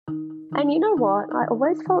And you know what? I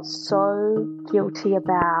always felt so guilty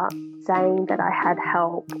about saying that I had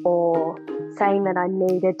help or saying that I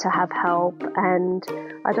needed to have help. And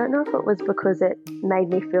I don't know if it was because it made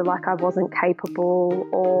me feel like I wasn't capable,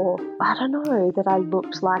 or I don't know, that I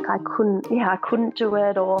looked like I couldn't do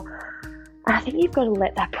it. Or I think you've got to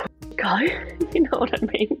let that go. You know what I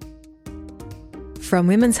mean? From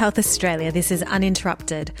Women's Health Australia, this is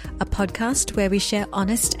Uninterrupted, a podcast where we share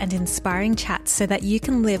honest and inspiring chats so that you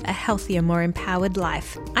can live a healthier, more empowered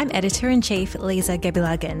life. I'm Editor-in-Chief Lisa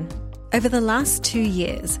Gebilagan. Over the last 2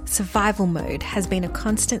 years, survival mode has been a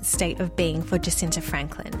constant state of being for Jacinta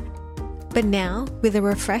Franklin. But now, with a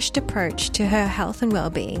refreshed approach to her health and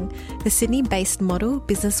well-being, the Sydney-based model,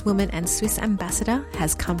 businesswoman and Swiss ambassador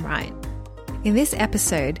has come right. In this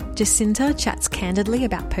episode, Jacinta chats candidly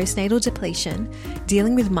about postnatal depletion,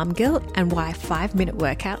 dealing with mum guilt, and why 5-minute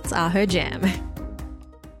workouts are her jam.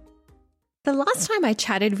 The last time I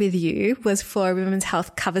chatted with you was for a Women's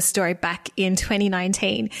Health cover story back in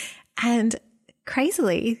 2019. And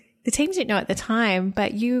crazily, the team didn't know at the time,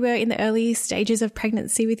 but you were in the early stages of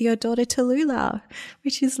pregnancy with your daughter Tallulah,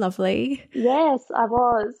 which is lovely. Yes, I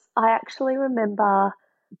was. I actually remember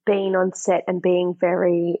being on set and being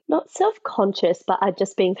very, not self-conscious, but I'd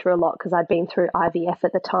just been through a lot because I'd been through IVF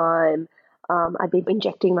at the time. I'd been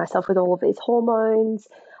injecting myself with all of these hormones.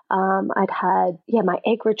 I'd had, my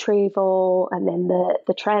egg retrieval and then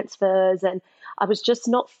the transfers, and I was just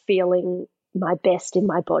not feeling my best in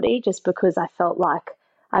my body just because I felt like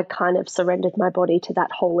I'd kind of surrendered my body to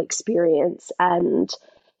that whole experience. And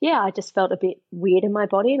I just felt a bit weird in my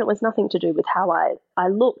body, and it was nothing to do with how I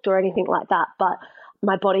looked or anything like that, but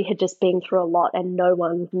my body had just been through a lot and no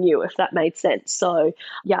one knew, if that made sense. So,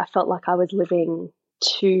 I felt like I was living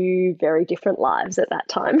two very different lives at that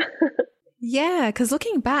time. Yeah, because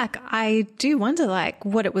looking back, I do wonder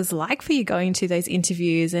what it was like for you going to those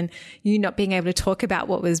interviews and you not being able to talk about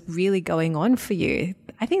what was really going on for you.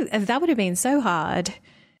 I think that would have been so hard.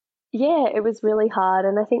 Yeah, it was really hard.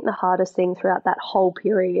 And I think the hardest thing throughout that whole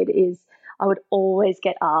period is I would always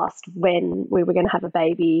get asked when we were going to have a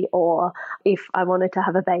baby, or if I wanted to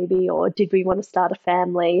have a baby, or did we want to start a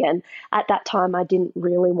family. And at that time, I didn't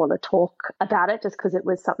really want to talk about it just because it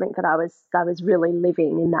was something that I was really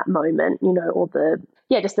living in that moment, all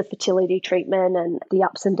just the fertility treatment and the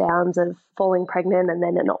ups and downs of falling pregnant and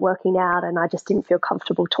then it not working out. And I just didn't feel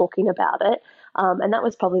comfortable talking about it. And that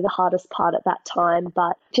was probably the hardest part at that time.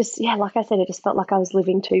 But just, like I said, it just felt like I was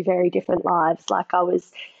living two very different lives. Like I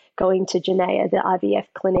was going to Janaea, the IVF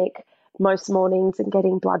clinic, most mornings and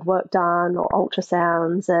getting blood work done or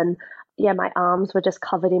ultrasounds. And my arms were just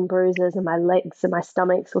covered in bruises and my legs and my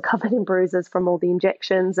stomachs were covered in bruises from all the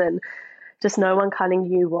injections, and just no one kind of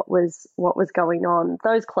knew what was going on.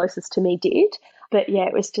 Those closest to me did. But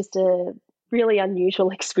it was just a really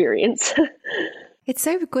unusual experience. It's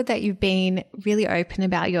so good that you've been really open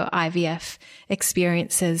about your IVF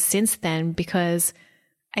experiences since then, because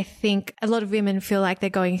I think a lot of women feel like they're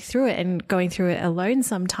going through it and going through it alone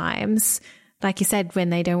sometimes. Like you said, when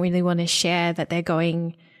they don't really want to share that they're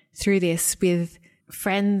going through this with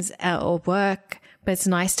friends or work. But it's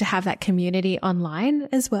nice to have that community online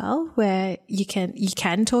as well, where you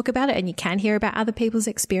can talk about it and you can hear about other people's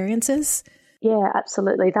experiences. Yeah,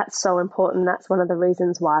 absolutely. That's so important. That's one of the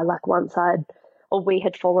reasons why, once we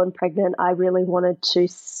had fallen pregnant, I really wanted to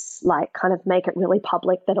kind of make it really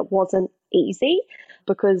public that it wasn't easy,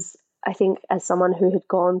 because I think as someone who had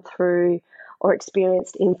gone through or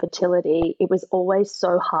experienced infertility, it was always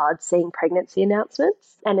so hard seeing pregnancy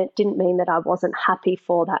announcements. And it didn't mean that I wasn't happy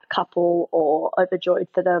for that couple or overjoyed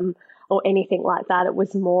for them or anything like that. It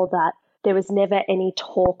was more that there was never any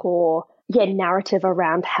talk or narrative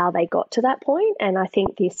around how they got to that point. And I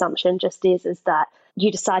think the assumption just is that you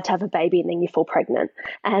decide to have a baby and then you fall pregnant.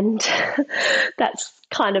 And that's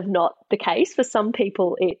kind of not the case. For some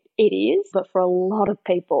people it is, but for a lot of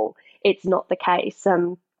people it's not the case.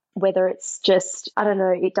 Whether it's just, I don't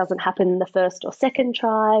know, it doesn't happen in the first or second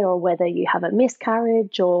try, or whether you have a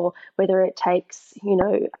miscarriage, or whether it takes,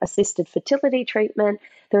 assisted fertility treatment.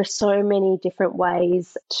 There are so many different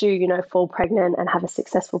ways to, fall pregnant and have a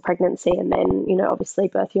successful pregnancy and then, obviously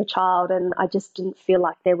birth your child. And I just didn't feel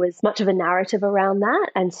like there was much of a narrative around that.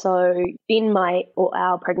 And so in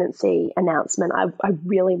our pregnancy announcement, I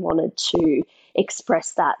really wanted to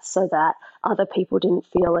express that so that other people didn't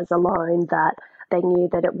feel as alone, that they knew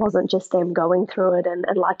that it wasn't just them going through it. And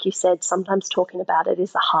like you said, sometimes talking about it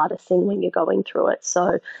is the hardest thing when you're going through it.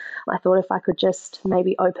 So I thought if I could just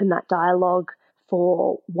maybe open that dialogue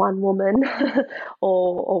for one woman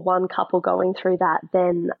or one couple going through that,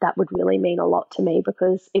 then that would really mean a lot to me,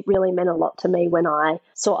 because it really meant a lot to me when I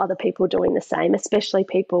saw other people doing the same, especially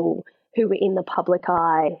people who were in the public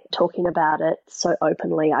eye talking about it so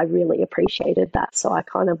openly. I really appreciated that. So I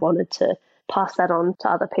kind of wanted to pass that on to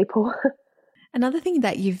other people. Another thing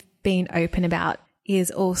that you've been open about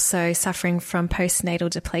is also suffering from postnatal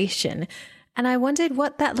depletion. And I wondered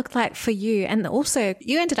what that looked like for you. And also,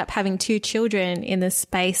 you ended up having 2 children in the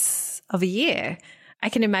space of a year. I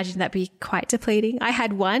can imagine that be quite depleting. I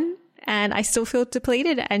had one and I still feel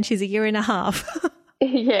depleted, and she's a year and a half.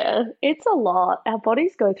 Yeah, it's a lot. Our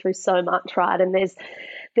bodies go through so much, right? And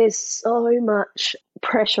there's so much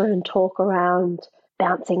pressure and talk around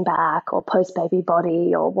bouncing back or post-baby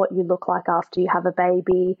body or what you look like after you have a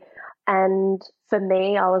baby. And for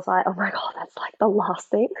me, I was like, oh my God, that's like the last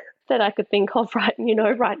thing that I could think of right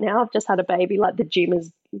now. I've just had a baby. Like the gym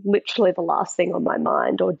is literally the last thing on my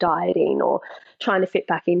mind, or dieting or trying to fit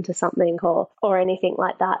back into something or anything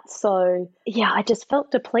like that. So yeah, I just felt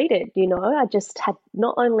depleted. I just had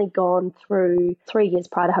not only gone through 3 years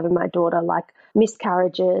prior to having my daughter, like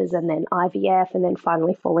miscarriages and then IVF and then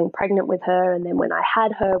finally falling pregnant with her. And then when I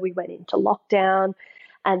had her, we went into lockdown.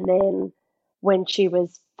 And then when she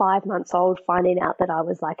was 5 months old, finding out that I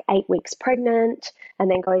was like 8 weeks pregnant, and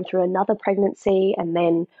then going through another pregnancy. And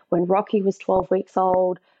then when Rocky was 12 weeks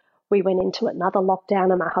old, we went into another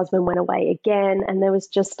lockdown and my husband went away again. And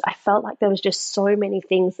I felt like there was just so many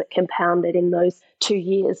things that compounded in those 2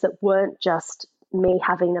 years that weren't just me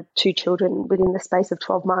having 2 children within the space of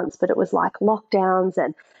 12 months, but it was like lockdowns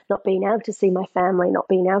and not being able to see my family, not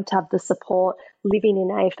being able to have the support, living in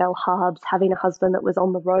AFL hubs, having a husband that was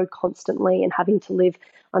on the road constantly and having to live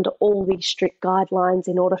under all these strict guidelines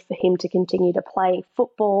in order for him to continue to play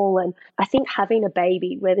football. And I think having a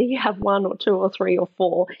baby, whether you have 1 or 2 or 3 or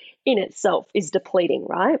 4, in itself is depleting,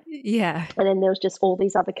 right? Yeah. And then there was just all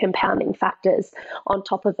these other compounding factors on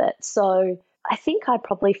top of it. So I think I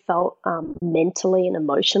probably felt mentally and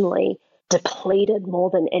emotionally depleted more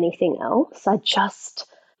than anything else.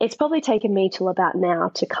 It's probably taken me till about now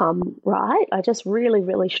to come right. I just really,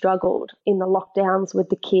 really struggled in the lockdowns with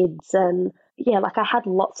the kids. And yeah, like I had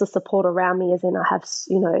lots of support around me, as in I have,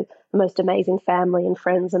 the most amazing family and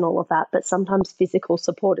friends and all of that. But sometimes physical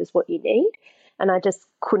support is what you need. And I just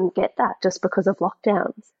couldn't get that just because of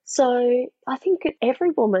lockdowns. So I think every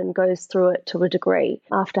woman goes through it to a degree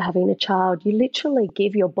after having a child. You literally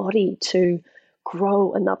give your body to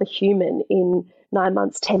grow another human in 9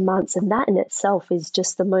 months, 10 months. And that in itself is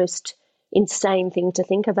just the most insane thing to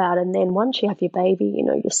think about. And then once you have your baby,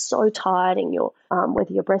 you're so tired, and you're,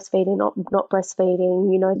 whether you're breastfeeding or not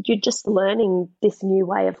breastfeeding, you're just learning this new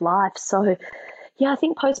way of life. So yeah, I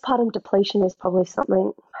think postpartum depletion is probably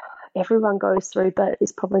something everyone goes through, but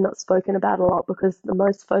is probably not spoken about a lot, because the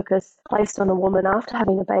most focus placed on a woman after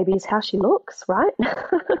having a baby is how she looks, right?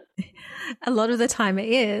 A lot of the time it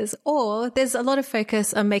is. Or there's a lot of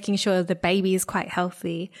focus on making sure the baby is quite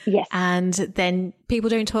healthy. Yes. And then people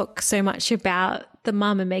don't talk so much about the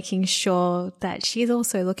mum and making sure that she's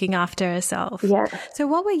also looking after herself. Yeah. So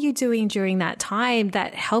what were you doing during that time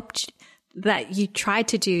that helped, that you tried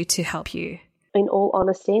to do to help you? In all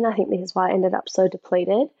honesty, and I think this is why I ended up so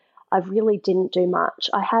depleted, I really didn't do much.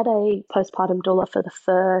 I had a postpartum doula for the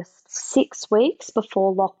first 6 weeks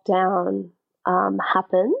before lockdown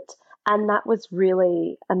happened. And that was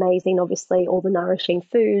really amazing, obviously, all the nourishing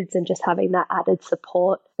foods and just having that added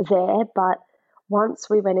support there. But once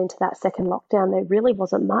we went into that second lockdown, there really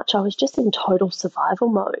wasn't much. I was just in total survival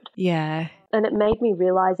mode. Yeah. And it made me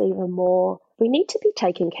realize even more, we need to be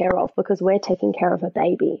taken care of, because we're taking care of a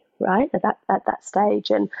baby, right, at that stage.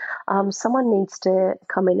 And someone needs to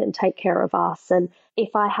come in and take care of us. And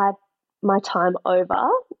if I had my time over,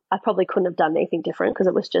 I probably couldn't have done anything different, because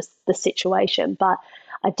it was just the situation. But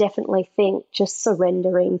I definitely think just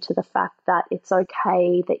surrendering to the fact that it's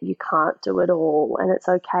okay that you can't do it all, and it's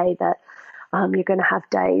okay that you're going to have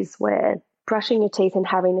days where brushing your teeth and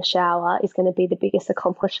having a shower is going to be the biggest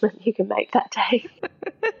accomplishment you can make that day.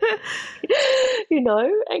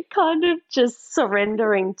 And kind of just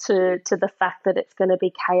surrendering to the fact that it's going to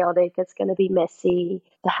be chaotic, it's going to be messy,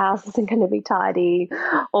 the house isn't going to be tidy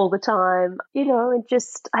all the time, and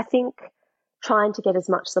just, I think, trying to get as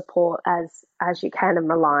much support as you can and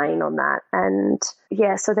relying on that. And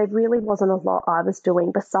yeah, so there really wasn't a lot I was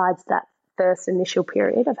doing besides that first initial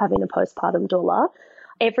period of having a postpartum doula.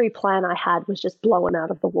 Every plan I had was just blown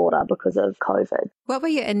out of the water because of COVID. What were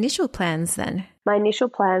your initial plans then? My initial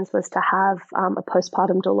plans was to have a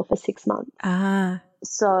postpartum doula for 6 months. Ah.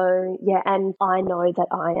 So, yeah, and I know that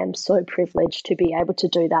I am so privileged to be able to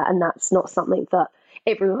do that, and that's not something that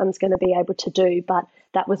everyone's going to be able to do, but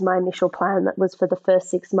that was my initial plan. That was for the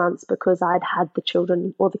first 6 months, because I'd had the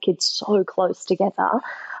children or the kids so close together.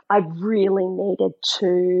 I really needed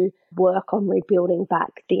to work on rebuilding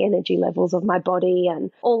back the energy levels of my body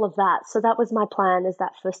and all of that. So that was my plan, is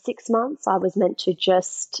that for 6 months I was meant to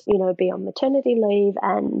just, be on maternity leave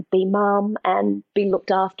and be mum and be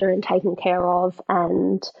looked after and taken care of.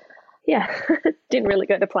 And yeah, didn't really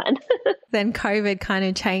go to plan. Then COVID kind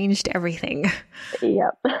of changed everything.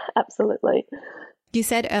 Yep, absolutely. You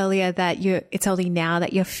said earlier that it's only now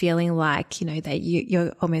that you're feeling like, that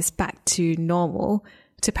you're almost back to normal,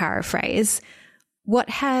 to paraphrase. What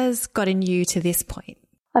has gotten you to this point?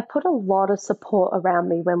 I put a lot of support around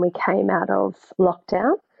me when we came out of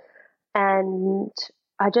lockdown, and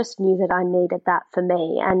I just knew that I needed that for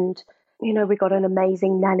me. And, we got an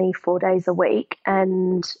amazing nanny 4 days a week,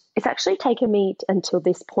 and it's actually taken me until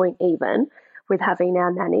this point, even with having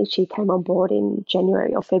our nanny, she came on board in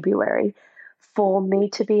January or February, for me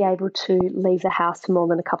to be able to leave the house for more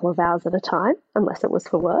than a couple of hours at a time, unless it was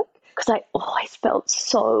for work, because I always felt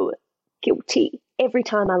so guilty every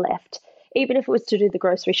time I left. Even if it was to do the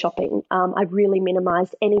grocery shopping, I really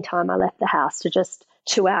minimised any time I left the house to just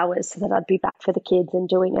 2 hours so that I'd be back for the kids and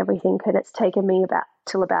doing everything. And it's taken me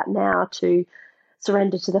till about now to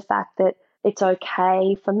surrender to the fact that it's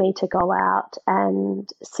okay for me to go out and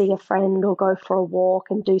see a friend or go for a walk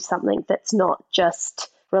and do something that's not just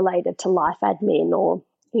related to life admin or,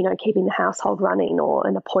 keeping the household running or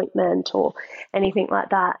an appointment or anything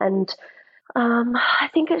like that. And I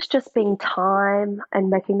think it's just been time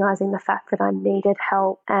and recognizing the fact that I needed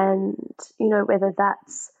help, and, whether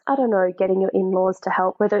that's, getting your in-laws to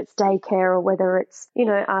help, whether it's daycare or whether it's,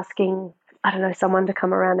 asking, someone to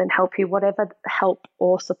come around and help you, whatever help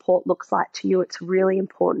or support looks like to you, it's really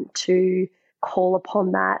important to call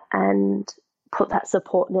upon that and put that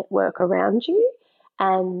support network around you.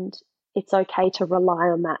 And it's okay to rely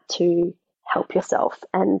on that to help yourself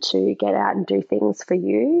and to get out and do things for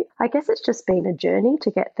you. I guess it's just been a journey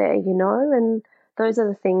to get there, and those are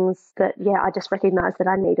the things that, I just recognized that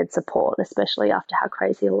I needed support, especially after how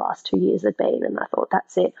crazy the last 2 years had been. And I thought,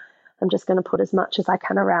 that's it. I'm just going to put as much as I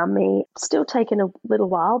can around me. Still taking a little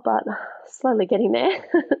while, but slowly getting there.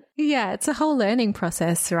 Yeah, it's a whole learning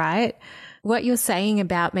process, right? What you're saying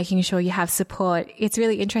about making sure you have support, it's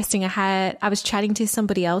really interesting. I was chatting to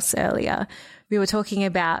somebody else earlier. We were talking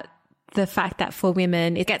about the fact that for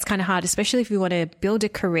women, it gets kind of hard, especially if you want to build a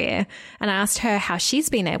career. And I asked her how she's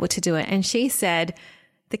been able to do it. And she said,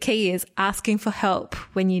 the key is asking for help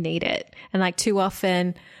when you need it. And too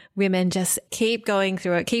often women just keep going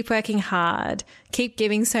through it, keep working hard, keep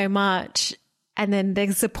giving so much. And then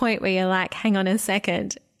there's a point where you're like, hang on a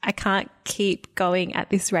second, I can't keep going at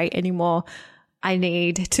this rate anymore. I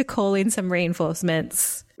need to call in some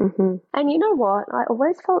reinforcements. Mm-hmm. And you know what? I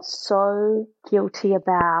always felt so guilty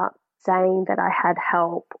about saying that I had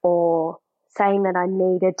help or saying that I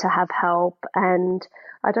needed to have help. And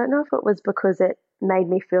I don't know if it was because it made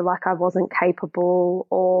me feel like I wasn't capable,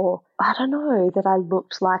 or that I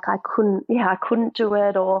looked like I couldn't do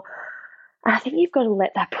it, or I think you've got to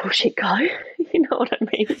let that bullshit go. You know what I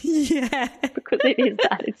mean? Yeah. Because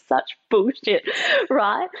it's such bullshit,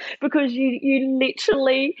 right? Because you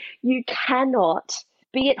literally, you cannot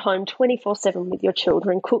be at home 24/7 with your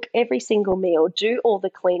children, cook every single meal, do all the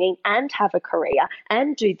cleaning and have a career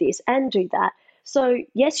and do this and do that. So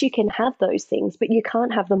yes, you can have those things, but you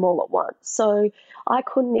can't have them all at once. So I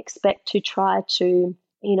couldn't expect to try to,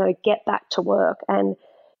 get back to work and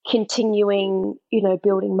continuing,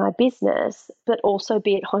 building my business, but also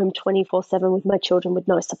be at home 24/7 with my children with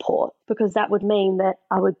no support, because that would mean that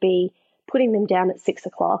I would be putting them down at 6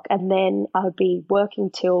 o'clock and then I would be working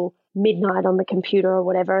till midnight on the computer or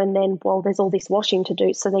whatever. And then, there's all this washing to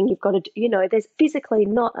do. So then you've got to, there's physically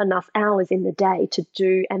not enough hours in the day to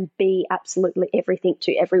do and be absolutely everything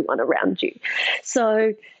to everyone around you.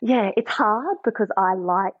 So yeah, it's hard because I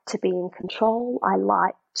like to be in control. I'm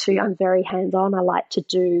very hands-on. I like to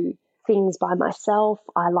do things by myself.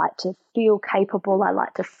 I like to feel capable. I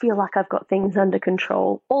like to feel like I've got things under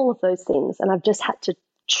control, all of those things. And I've just had to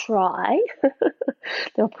try,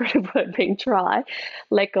 the operative word being try,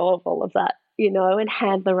 let go of all of that, and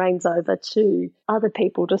hand the reins over to other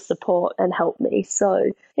people to support and help me.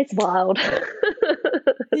 So it's wild.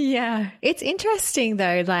 Yeah. It's interesting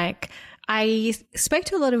though. I spoke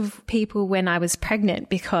to a lot of people when I was pregnant,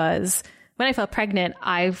 because when I felt pregnant,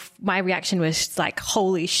 my reaction was like,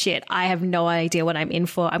 holy shit, I have no idea what I'm in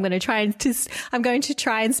for. I'm going to try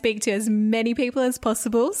and speak to as many people as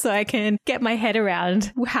possible so I can get my head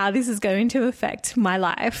around how this is going to affect my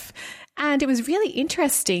life. And it was really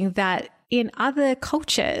interesting that in other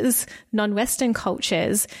cultures, non-Western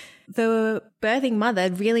cultures, the birthing mother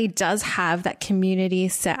really does have that community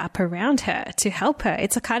set up around her to help her.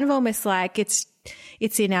 It's a kind of almost like it's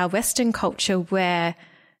it's in our Western culture where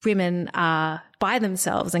women are by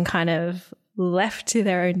themselves and kind of left to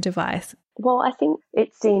their own device. Well, I think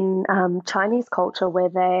it's in Chinese culture where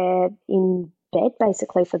they're in bed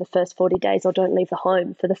basically for the first 40 days or don't leave the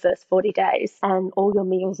home for the first 40 days, and all your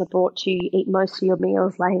meals are brought to you. You eat most of your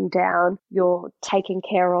meals laying down. You're taken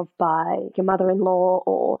care of by your mother-in-law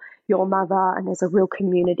or your mother, and there's a real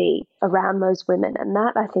community around those women. And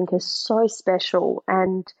that, I think, is so special,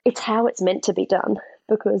 and it's how it's meant to be done,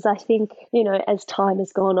 because I think, you know, as time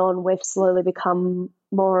has gone on, we've slowly become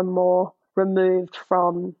more and more removed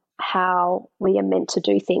from how we are meant to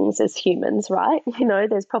do things as humans, right? You know,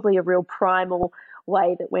 there's probably a real primal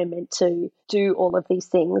way that we're meant to do all of these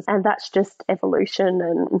things, and that's just evolution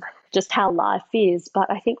and just how life is.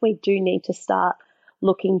 But I think we do need to start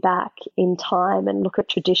looking back in time and look at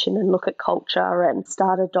tradition and look at culture and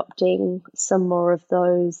start adopting some more of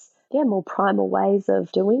those, more primal ways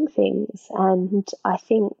of doing things. And I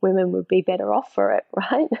think women would be better off for it,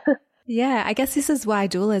 right? Yeah, I guess this is why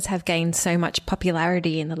doulas have gained so much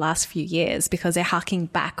popularity in the last few years, because they're harking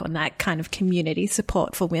back on that kind of community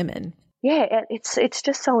support for women. Yeah, it's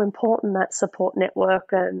just so important, that support network,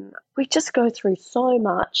 and we just go through so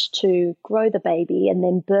much to grow the baby and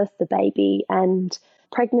then birth the baby, and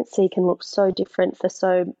pregnancy can look so different for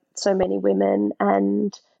so many women,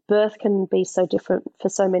 and birth can be so different for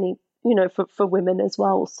so many, you know, for women as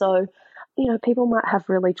well. So, you know, people might have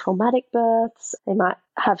really traumatic births. They might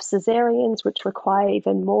have cesareans, which require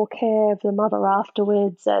even more care of the mother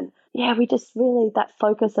afterwards. And yeah, we just really, that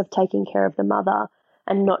focus of taking care of the mother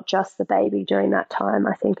and not just the baby during that time,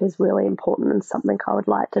 I think is really important and something I would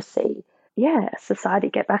like to see, society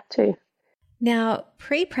get back to. Now,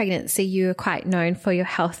 pre-pregnancy, you were quite known for your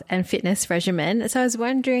health and fitness regimen. So I was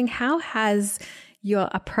wondering, how has your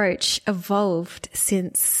approach evolved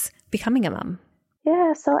since becoming a mum?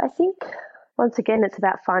 Yeah, so I think once again, it's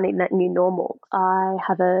about finding that new normal. I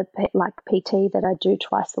have a PT that I do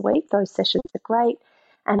twice a week. Those sessions are great.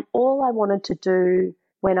 And all I wanted to do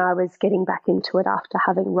when I was getting back into it after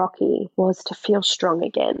having Rocky was to feel strong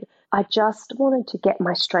again. I just wanted to get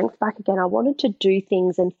my strength back again. I wanted to do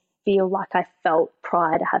things and feel like I felt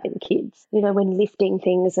prior to having kids. You know, when lifting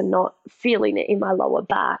things and not feeling it in my lower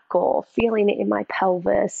back or feeling it in my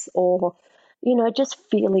pelvis, or you know, just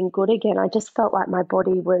feeling good again. I just felt like my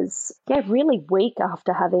body was, really weak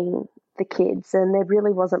after having the kids, and there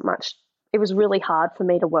really wasn't much. It was really hard for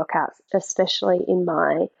me to work out, especially in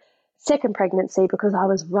my second pregnancy, because I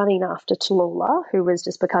was running after Tallulah, who was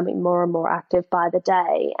just becoming more and more active by the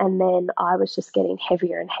day. And then I was just getting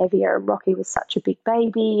heavier and heavier, and Rocky was such a big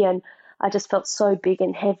baby, and I just felt so big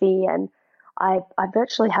and heavy, and I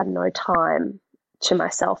virtually had no time to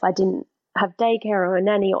myself. I didn't have daycare or a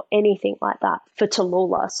nanny or anything like that for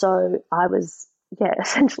Tallulah. So I was,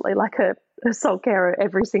 essentially like a sole carer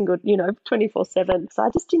every single, 24/7. So I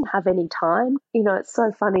just didn't have any time. You know, it's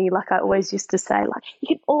so funny. Like I always used to say, like, you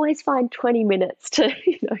can always find 20 minutes to,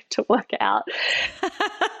 to work out.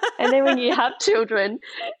 And then when you have children,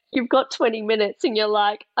 you've got 20 minutes and you're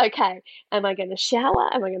like, okay, am I going to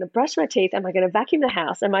shower? Am I going to brush my teeth? Am I going to vacuum the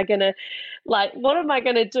house? Am I going to, what am I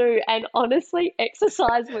going to do? And honestly,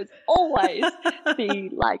 exercise was always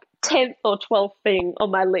the 10th or 12th thing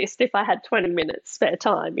on my list if I had 20 minutes spare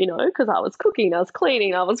time, because I was cooking, I was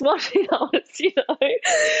cleaning, I was washing,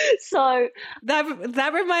 So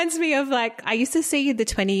that reminds me of I used to see the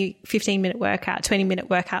 15-minute workout, 20-minute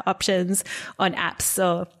workout options on apps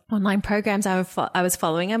or online programs I was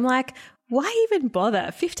following. I'm like, why even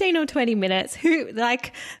bother? 15 or 20 minutes?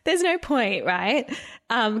 There's no point, right?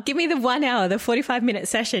 Give me the 1 hour, the 45-minute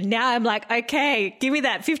session. Now I'm like, okay, give me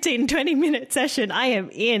that 15, 20-minute session. I am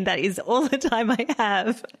in. That is all the time I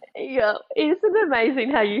have. Yeah, isn't it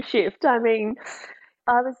amazing how you shift? I mean,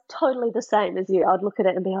 I was totally the same as you. I'd look at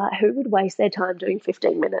it and be like, who would waste their time doing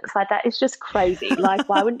 15 minutes? That is just crazy.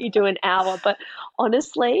 Why wouldn't you do an hour? But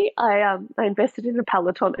honestly, I invested in a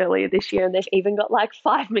Peloton earlier this year, and they've even got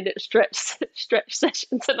 5-minute stretch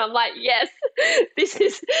sessions, and I'm like, yes, this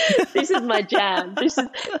is my jam. This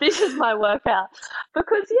is my workout.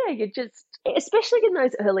 Because you just, especially in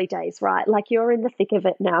those early days, right? You're in the thick of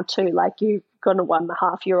it now too. You've got a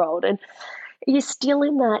 1.5-year-old, and you're still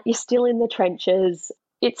in that. You're still in the trenches.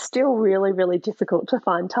 It's still really, really difficult to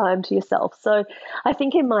find time to yourself. So I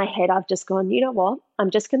think in my head, I've just gone, you know what?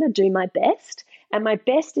 I'm just going to do my best. And my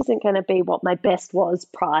best isn't going to be what my best was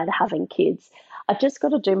prior to having kids. I've just got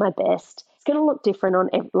to do my best. It's going to look different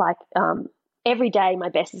on every day. My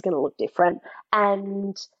best is going to look different.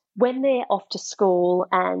 And when they're off to school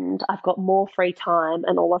and I've got more free time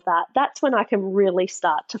and all of that, that's when I can really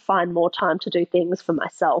start to find more time to do things for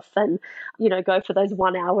myself and, go for those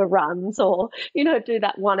 1 hour runs or, do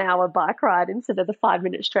that 1 hour bike ride instead of the 5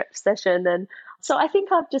 minute stretch session. And so I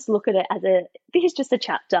think I've just looked at it as this is just a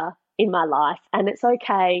chapter in my life, and it's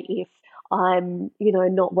okay if I'm,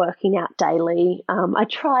 not working out daily. I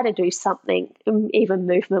try to do something, even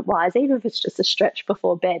movement wise, even if it's just a stretch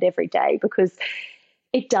before bed every day, because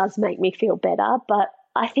it does make me feel better. But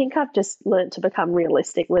I think I've just learned to become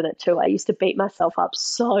realistic with it too. I used to beat myself up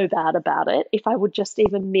so bad about it. If I would just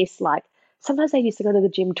even miss, like, sometimes I used to go to the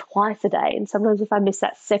gym twice a day. And sometimes if I missed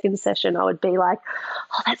that second session, I would be like,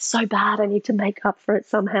 oh, that's so bad. I need to make up for it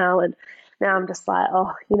somehow. And now I'm just like,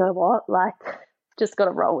 oh, you know what? Like, just got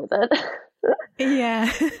to roll with it.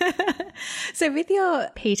 Yeah. So with your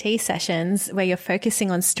PT sessions where you're focusing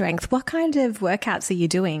on strength, what kind of workouts are you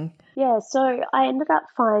doing? Yeah, so I ended up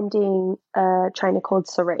finding a trainer called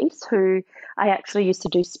Cerise, who I actually used to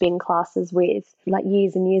do spin classes with like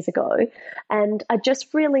years and years ago. And I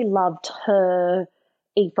just really loved her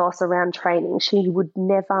ethos around training. She would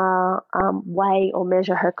never weigh or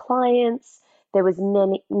measure her clients. There was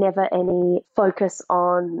never any focus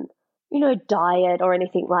on, diet or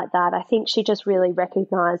anything like that. I think she just really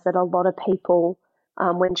recognized that a lot of people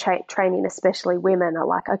when training, especially women, are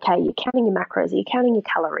like, okay, you're counting your macros, are you counting your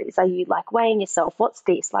calories, are you like weighing yourself, what's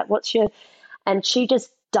this, like what's your, and she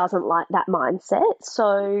just doesn't like that mindset.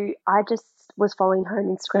 So I just was following her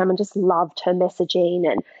on Instagram and just loved her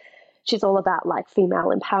messaging, and she's all about like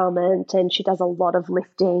female empowerment, and she does a lot of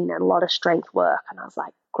lifting and a lot of strength work, and I was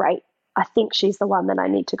like, great, I think she's the one that I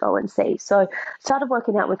need to go and see. So started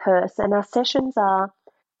working out with her, and our sessions are,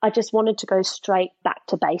 I just wanted to go straight back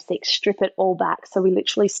to basics, strip it all back. So we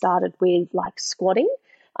literally started with like squatting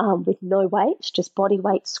with no weights, just body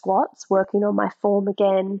weight squats, working on my form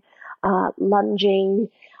again, lunging.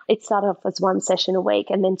 It started off as one session a week,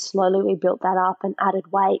 and then slowly we built that up and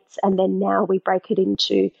added weights. And then now we break it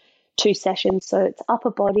into 2 sessions. So it's upper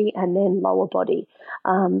body and then lower body.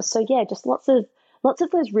 So yeah, just lots of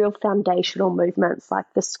those real foundational movements like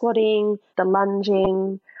the squatting, the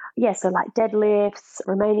lunging, yeah, so like deadlifts,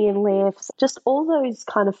 Romanian lifts, just all those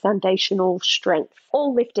kind of foundational strength,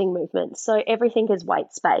 all lifting movements. So everything is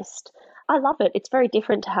weights based. I love it. It's very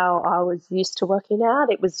different to how I was used to working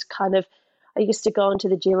out. It was kind of, I used to go into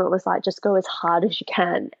the gym. It was like, just go as hard as you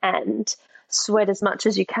can and sweat as much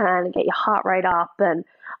as you can and get your heart rate up. And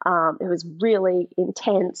it was really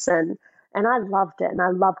intense, and I loved it, and I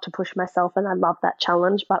loved to push myself, and I loved that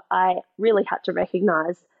challenge. But I really had to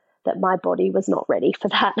recognize that my body was not ready for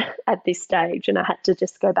that at this stage, and I had to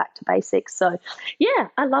just go back to basics. So yeah,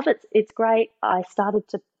 I love it. It's great. I started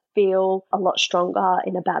to feel a lot stronger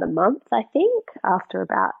in about a month, I think, after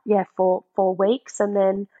about, 4 weeks. And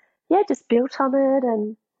then, just built on it,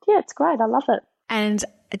 and it's great. I love it. And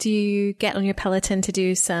do you get on your Peloton to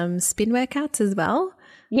do some spin workouts as well?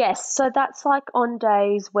 Yes, so that's like on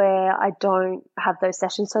days where I don't have those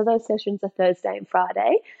sessions. So those sessions are Thursday and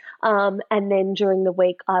Friday. And then during the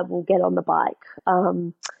week, I will get on the bike,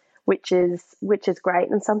 which is great.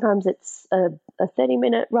 And sometimes it's a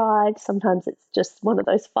 30-minute ride. Sometimes it's just one of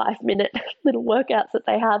those 5-minute little workouts that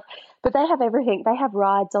they have. But they have everything. They have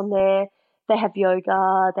rides on there. They have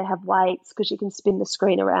yoga. They have weights, because you can spin the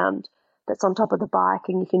screen around that's on top of the bike,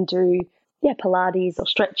 and you can do Pilates or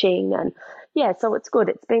stretching. And so it's good.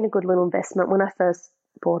 It's been a good little investment. When I first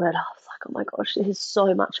bought it, I was like, oh my gosh, this is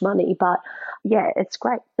so much money. But it's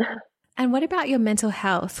great. And what about your mental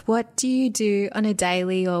health? What do you do on a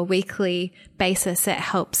daily or weekly basis that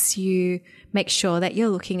helps you make sure that you're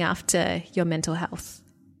looking after your mental health?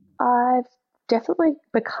 I've definitely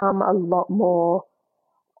become a lot more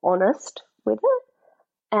honest with it.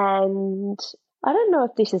 And I don't know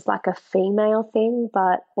if this is like a female thing,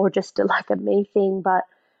 or just like a me thing, but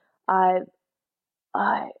I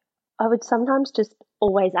would sometimes just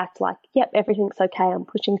always act like, yep, everything's okay. I'm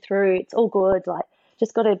pushing through. It's all good. Like,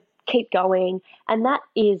 just got to keep going. And that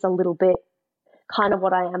is a little bit kind of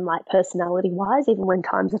what I am like personality wise, even when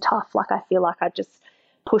times are tough. Like, I feel like I just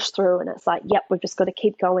push through, and it's like, yep, we've just got to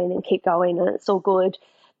keep going, and it's all good.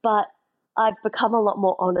 But I've become a lot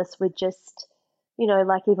more honest with just,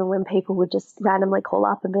 like even when people would just randomly call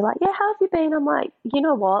up and be like, yeah, how have you been? I'm like, you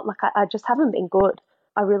know what? Like, I just haven't been good.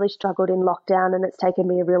 I really struggled in lockdown, and it's taken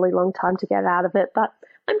me a really long time to get out of it, but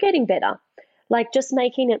I'm getting better. Like, just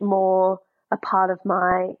making it more a part of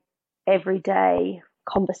my everyday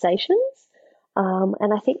conversations.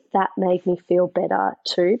 And I think that made me feel better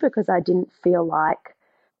too, because I didn't feel like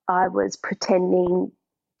I was pretending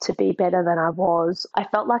to be better than I was. I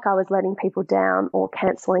felt like I was letting people down or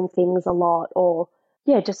cancelling things a lot, or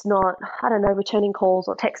yeah, just not, I don't know, returning calls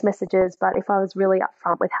or text messages. But if I was really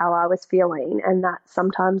upfront with how I was feeling, and that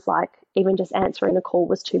sometimes like even just answering a call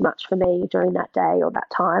was too much for me during that day or that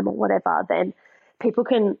time or whatever, then people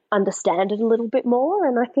can understand it a little bit more.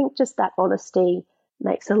 And I think just that honesty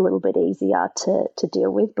makes it a little bit easier to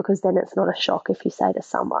deal with, because then it's not a shock if you say to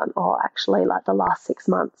someone, oh, actually, like the last 6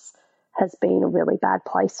 months has been a really bad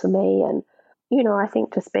place for me. And, I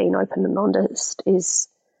think just being open and honest is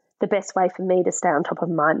the best way for me to stay on top of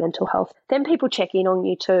my mental health. Then people check in on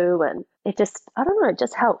you too, and it just, I don't know, it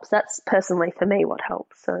just helps. That's personally for me what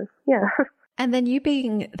helps. So, yeah. And then you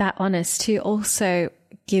being that honest too also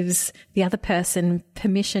gives the other person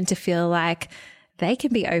permission to feel like they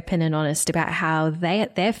can be open and honest about how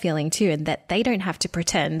they're feeling too, and that they don't have to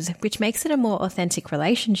pretend, which makes it a more authentic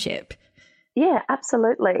relationship. Yeah,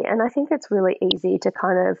 absolutely. And I think it's really easy to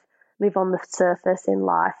kind of live on the surface in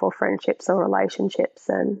life or friendships or relationships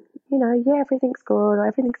and, yeah, everything's good or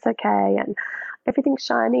everything's okay and everything's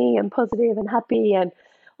shiny and positive and happy and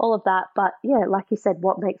all of that. But yeah, like you said,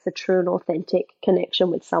 what makes a true and authentic connection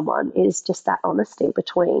with someone is just that honesty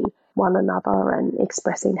between one another and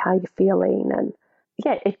expressing how you're feeling. And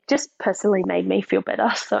yeah, it just personally made me feel better.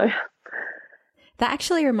 So that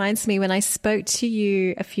actually reminds me, when I spoke to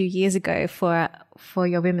you a few years ago for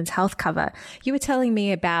your women's health cover, you were telling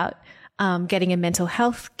me about getting a mental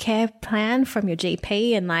health care plan from your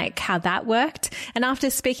GP and like how that worked. And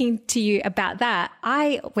after speaking to you about that,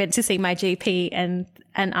 I went to see my GP and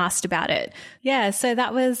asked about it. Yeah. So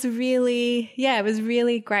that was really, it was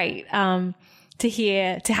really great to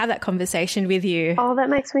have that conversation with you. Oh,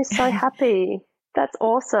 that makes me so happy. That's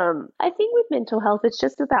awesome. I think with mental health, it's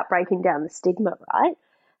just about breaking down the stigma, right?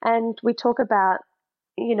 And we talk about,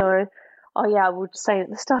 oh yeah, we'll just say at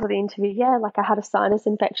the start of the interview, yeah, like I had a sinus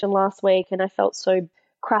infection last week and I felt so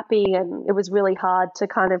crappy and it was really hard to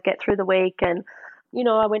kind of get through the week. And,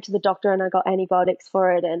 I went to the doctor and I got antibiotics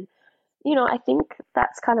for it. And, I think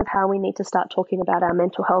that's kind of how we need to start talking about our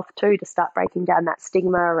mental health too, to start breaking down that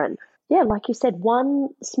stigma. And yeah, like you said, one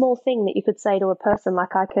small thing that you could say to a person, like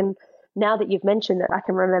now that you've mentioned it, I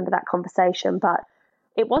can remember that conversation, but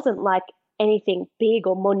it wasn't like anything big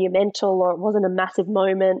or monumental, or it wasn't a massive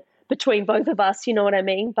moment between both of us, you know what I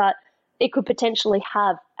mean? But it could potentially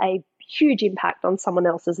have a huge impact on someone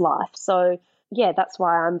else's life. So yeah, that's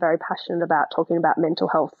why I'm very passionate about talking about mental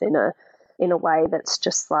health in a way that's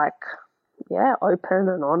just like, yeah, open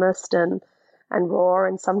and honest and raw.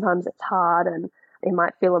 And sometimes it's hard and it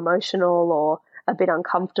might feel emotional or a bit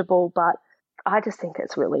uncomfortable, but I just think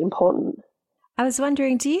it's really important. I was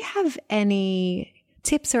wondering, do you have any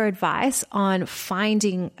tips or advice on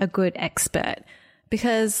finding a good expert?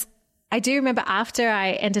 Because I do remember after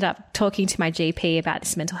I ended up talking to my GP about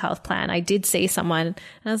this mental health plan, I did see someone and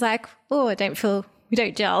I was like, oh, we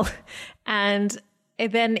don't gel. And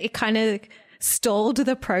then it kind of stalled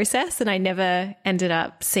the process and I never ended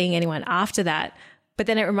up seeing anyone after that. But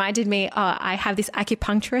then it reminded me, I have this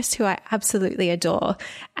acupuncturist who I absolutely adore,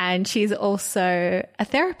 and she's also a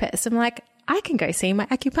therapist. I'm like, I can go see my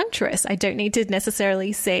acupuncturist. I don't need to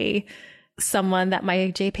necessarily see someone that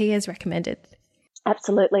my GP has recommended.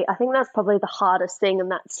 Absolutely. I think that's probably the hardest thing,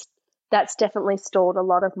 and that's definitely stalled a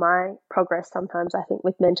lot of my progress sometimes, I think,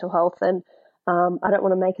 with mental health. And I don't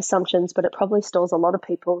want to make assumptions, but it probably stalls a lot of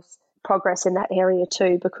people's progress in that area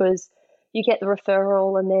too, because you get the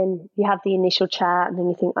referral and then you have the initial chat and then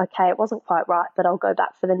you think, okay, it wasn't quite right, but I'll go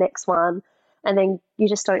back for the next one. And then you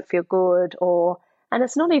just don't feel good, and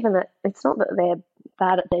it's not that they're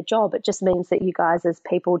bad at their job. It just means that you guys as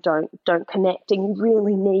people don't connect, and you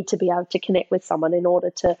really need to be able to connect with someone in order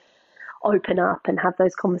to open up and have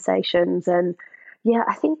those conversations. And yeah,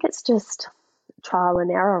 I think it's just trial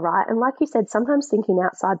and error, right? And like you said, sometimes thinking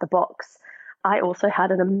outside the box. I also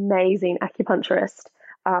had an amazing acupuncturist,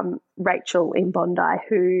 Rachel in Bondi,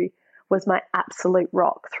 who was my absolute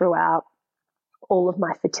rock throughout all of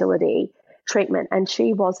my fertility treatment. And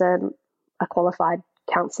she wasn't a qualified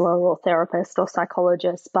counselor or therapist or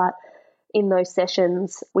psychologist, but in those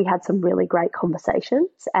sessions, we had some really great conversations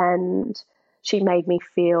and she made me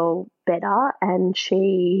feel better, and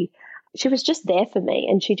she was just there for me,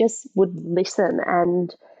 and she just would listen,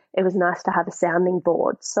 and it was nice to have a sounding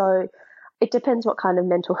board. So it depends what kind of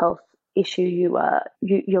mental health issue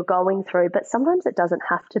you're going through, but sometimes it doesn't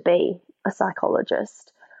have to be a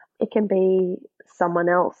psychologist. It can be someone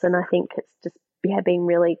else, and I think it's just being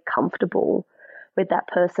really comfortable with that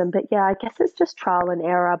person. But yeah, I guess it's just trial and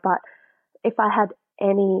error. But if I had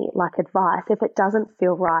any advice, if it doesn't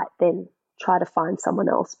feel right, then try to find someone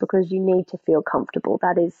else, because you need to feel comfortable.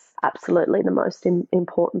 That is absolutely the most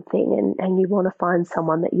important thing. And you want to find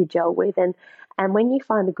someone that you gel with. And when you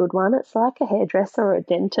find a good one, it's like a hairdresser or a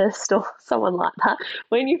dentist or someone like that.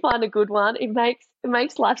 When you find a good one, it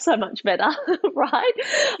makes life so much better, right?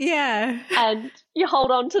 Yeah. And you hold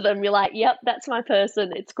on to them. You're like, yep, that's my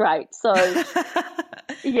person. It's great. So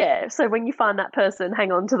yeah, so when you find that person,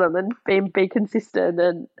 hang on to them and be consistent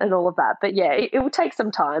and all of that. But yeah, it will take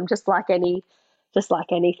some time, just like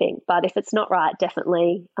anything. But if it's not right,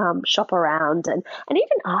 definitely shop around and even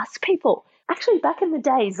ask people. Actually, back in the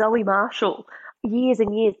day, Zoe Marshall, years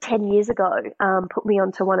and years, 10 years ago, put me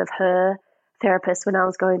onto one of her therapists when I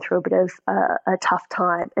was going through a bit of a tough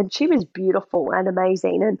time. And she was beautiful and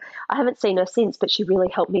amazing. And I haven't seen her since, but she really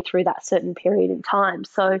helped me through that certain period in time.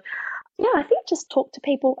 So yeah, I think just talk to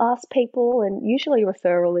people, ask people, and usually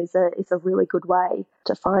referral is a really good way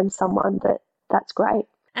to find someone that's great.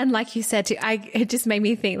 And like you said, it just made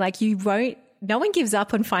me think, like, no one gives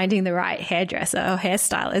up on finding the right hairdresser or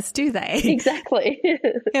hairstylist, do they? Exactly.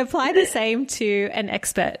 Apply the same to an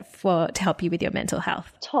expert to help you with your mental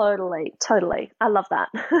health. Totally. I love that.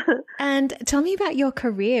 And tell me about your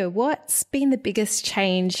career. What's been the biggest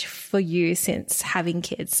change for you since having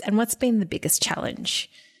kids, and what's been the biggest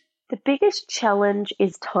challenge? The biggest challenge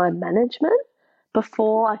is time management.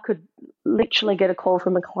 Before, I could literally get a call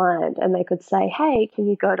from a client and they could say, hey, can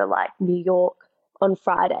you go to like New York on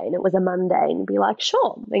Friday? And it was a Monday, and you'd be like,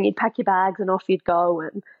 sure. And you'd pack your bags and off you'd go,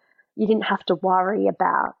 and you didn't have to worry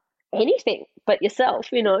about anything but yourself,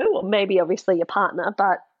 or maybe obviously your partner,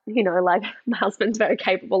 but like my husband's very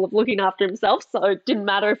capable of looking after himself. So it didn't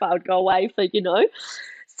matter if I would go away for,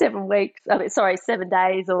 7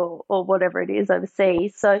 days or whatever it is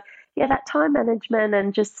overseas. So yeah, that time management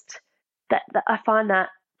and just that I find that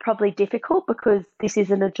probably difficult, because this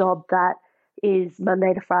isn't a job that is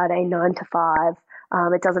Monday to Friday, 9 to 5.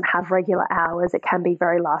 It doesn't have regular hours. It can be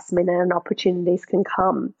very last minute, and opportunities can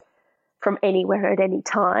come from anywhere at any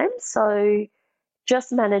time. So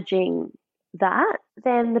just managing that.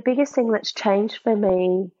 Then the biggest thing that's changed for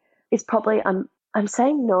me is probably I'm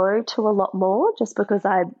saying no to a lot more, just because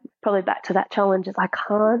I probably back to that challenge is I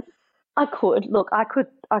could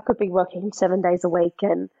be working 7 days a week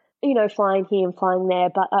and, flying here and flying there,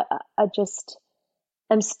 but I just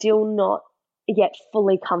am still not yet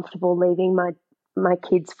fully comfortable leaving my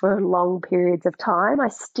kids for long periods of time. I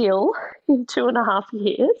still, in 2.5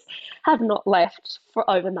 years, have not left for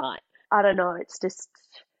overnight. I don't know. It's just,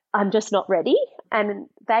 I'm just not ready, and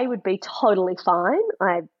they would be totally fine.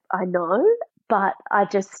 I know, but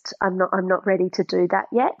I'm not ready to do that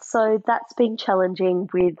yet. So that's been challenging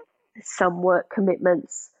with some work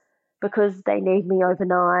commitments, because they need me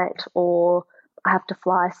overnight, or I have to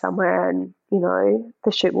fly somewhere and,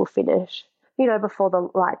 the shoot will finish,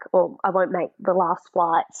 before or I won't make the last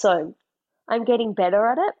flight. So I'm getting better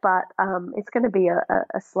at it, but it's going to be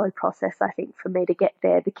a slow process, I think, for me to get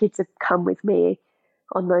there. The kids have come with me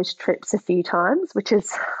on those trips a few times, which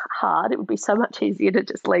is hard. It would be so much easier to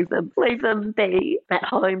just leave them be at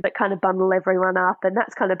home, but kind of bundle everyone up. And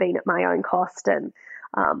that's kind of been at my own cost, and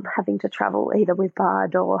having to travel either with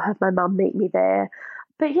Bud or have my mum meet me there.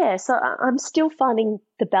 But yeah, so I'm still finding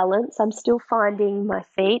the balance. I'm still finding my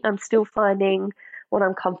feet. I'm still finding what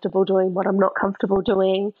I'm comfortable doing, what I'm not comfortable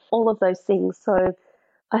doing, all of those things. So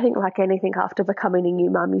I think, like anything after becoming a new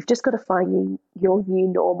mum, you've just got to find your new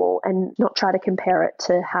normal and not try to compare it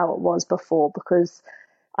to how it was before, because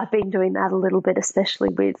I've been doing that a little bit, especially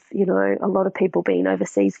with, a lot of people being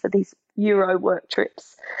overseas for these Euro work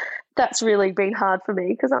trips. That's really been hard for me,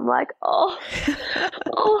 because I'm like,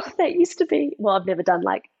 that used to be, well, I've never done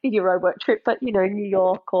like a Euro work trip, but, New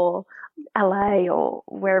York or LA or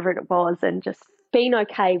wherever it was, and just being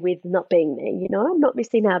okay with not being there, I'm not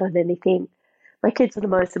missing out on anything. My kids are the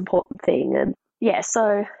most important thing. And yeah,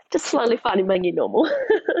 so just slowly finding my new normal.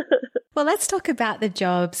 Well, let's talk about the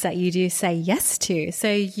jobs that you do say yes to.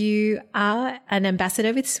 So you are an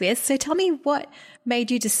ambassador with Swisse. So tell me, what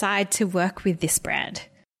made you decide to work with this brand?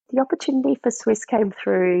 The opportunity for Swisse came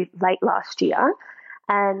through late last year.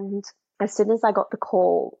 And as soon as I got the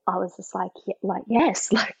call, I was just like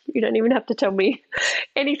yes, like you don't even have to tell me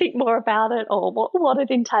anything more about it or what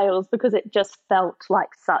it entails, because it just felt like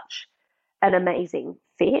such an amazing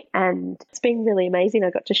fit, and it's been really amazing. I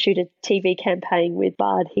got to shoot a TV campaign with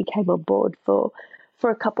Bard. He came on board for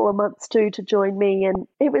a couple of months too to join me, and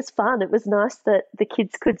it was fun. It was nice that the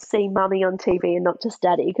kids could see mummy on TV and not just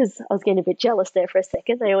daddy, because I was getting a bit jealous there for a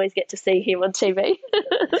second. They always get to see him on TV.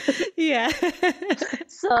 Yeah.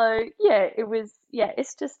 So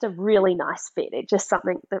it's just a really nice fit. It's just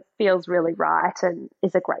something that feels really right and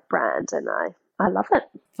is a great brand, and I love it.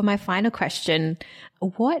 For my final question,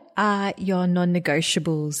 what are your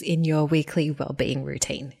non-negotiables in your weekly wellbeing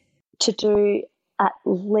routine? To do at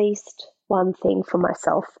least one thing for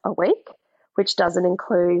myself a week, which doesn't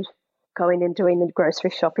include going and doing the grocery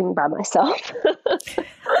shopping by myself.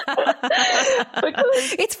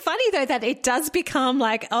 It's funny though that it does become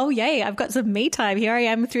like, oh yay, I've got some me time. Here I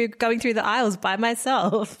am going through the aisles by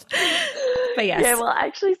myself. But yes. Yeah, well, I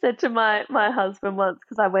actually said to my husband once,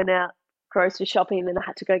 because I went out grocery shopping and I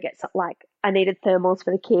had to go get something, like I needed thermals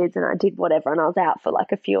for the kids and I did whatever and I was out for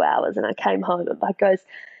like a few hours and I came home and Bud goes,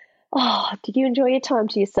 oh, did you enjoy your time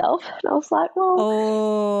to yourself? And I was like,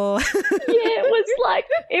 well, it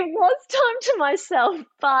was time to myself,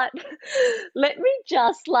 but let me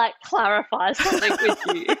just like clarify something with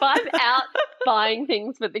you. If I'm out buying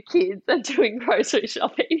things for the kids and doing grocery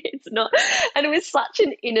shopping, it's not, and it was such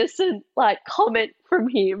an innocent like comment from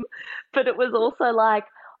him, but it was also like,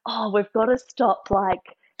 oh, we've got to stop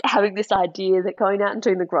like having this idea that going out and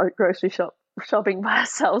doing the grocery shopping by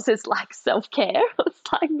ourselves is like self-care. I was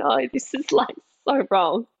like, no, this is like so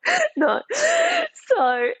wrong. No.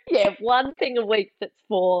 So yeah, one thing a week that's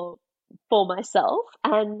for myself,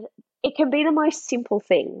 and it can be the most simple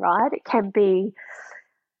thing, right? It can be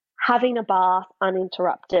having a bath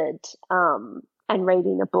uninterrupted and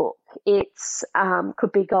reading a book. It's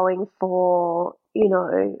could be going for,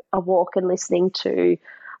 a walk and listening to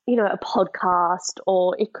a podcast,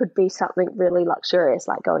 or it could be something really luxurious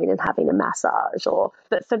like going and having a massage.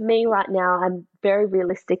 But for me right now, I'm very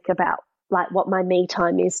realistic about like what my me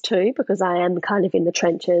time is too, because I am kind of in the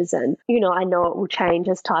trenches and, I know it will change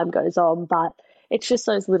as time goes on, but it's just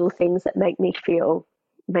those little things that make me feel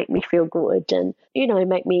good and,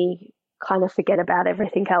 make me kind of forget about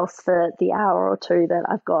everything else for the hour or two that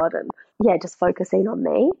I've got and just focusing on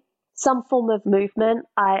me. Some form of movement.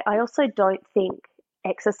 I also don't think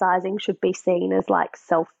exercising should be seen as like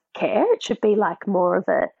self-care. It should be like more of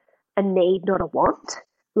a need, not a want.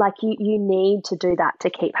 Like you need to do that to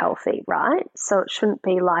keep healthy, right? So it shouldn't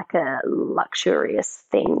be like a luxurious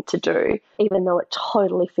thing to do, even though it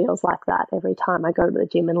totally feels like that every time I go to the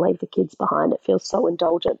gym and leave the kids behind. It feels so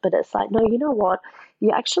indulgent, but it's like, no, you know what?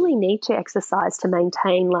 You actually need to exercise to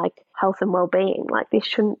maintain like health and well-being. Like this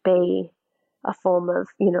shouldn't be a form of,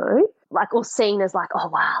 like, or seen as like, oh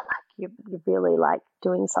wow, like you're really like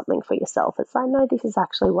doing something for yourself. It's like, no, this is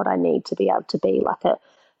actually what I need to be able to be like a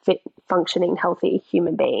fit, functioning, healthy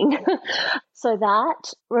human being. So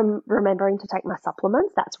that remembering to take my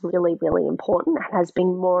supplements, that's really, really important. It has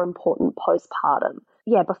been more important postpartum.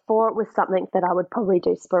 Yeah, before it was something that I would probably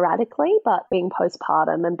do sporadically, but being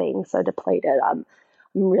postpartum and being so depleted, I'm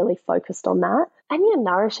really focused on that. And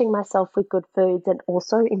nourishing myself with good foods and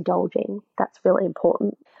also indulging. That's really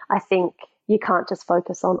important. I think you can't just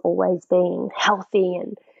focus on always being healthy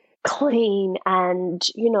and clean and,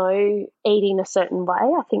 eating a certain way.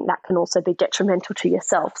 I think that can also be detrimental to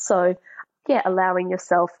yourself. So, allowing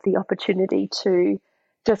yourself the opportunity to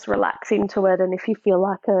just relax into it. And if you feel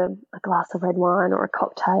like a glass of red wine or a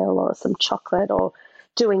cocktail or some chocolate or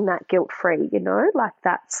doing that guilt-free, like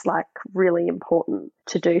that's like really important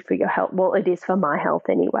to do for your health. Well, it is for my health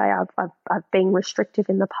anyway. I've been restrictive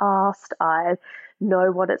in the past. I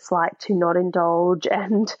know what it's like to not indulge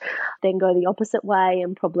and then go the opposite way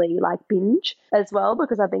and probably like binge as well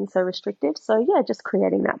because I've been so restrictive. So just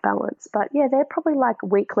creating that balance. But they're probably like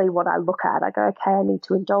weekly what I look at. I go, okay, I need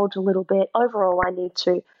to indulge a little bit. Overall, I need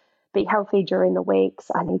to be healthy during the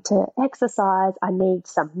weeks. I need to exercise. I need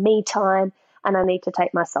some me time. And I need to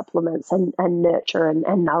take my supplements and nurture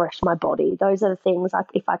and nourish my body. Those are the things, like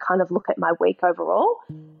if I kind of look at my week overall,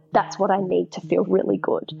 that's what I need to feel really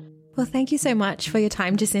good. Well, thank you so much for your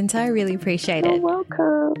time, Jacinta. I really appreciate it. You're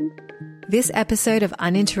welcome. This episode of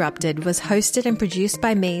Uninterrupted was hosted and produced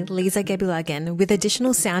by me, Lisa Gebulagan, with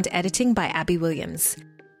additional sound editing by Abby Williams.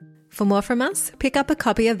 For more from us, pick up a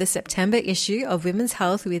copy of the September issue of Women's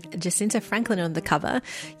Health with Jacinta Franklin on the cover.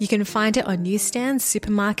 You can find it on newsstands,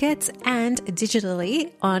 supermarkets, and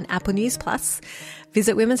digitally on Apple News Plus.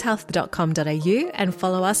 Visit womenshealth.com.au and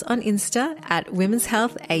follow us on Insta at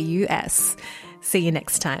womenshealthAUS. See you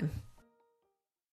next time.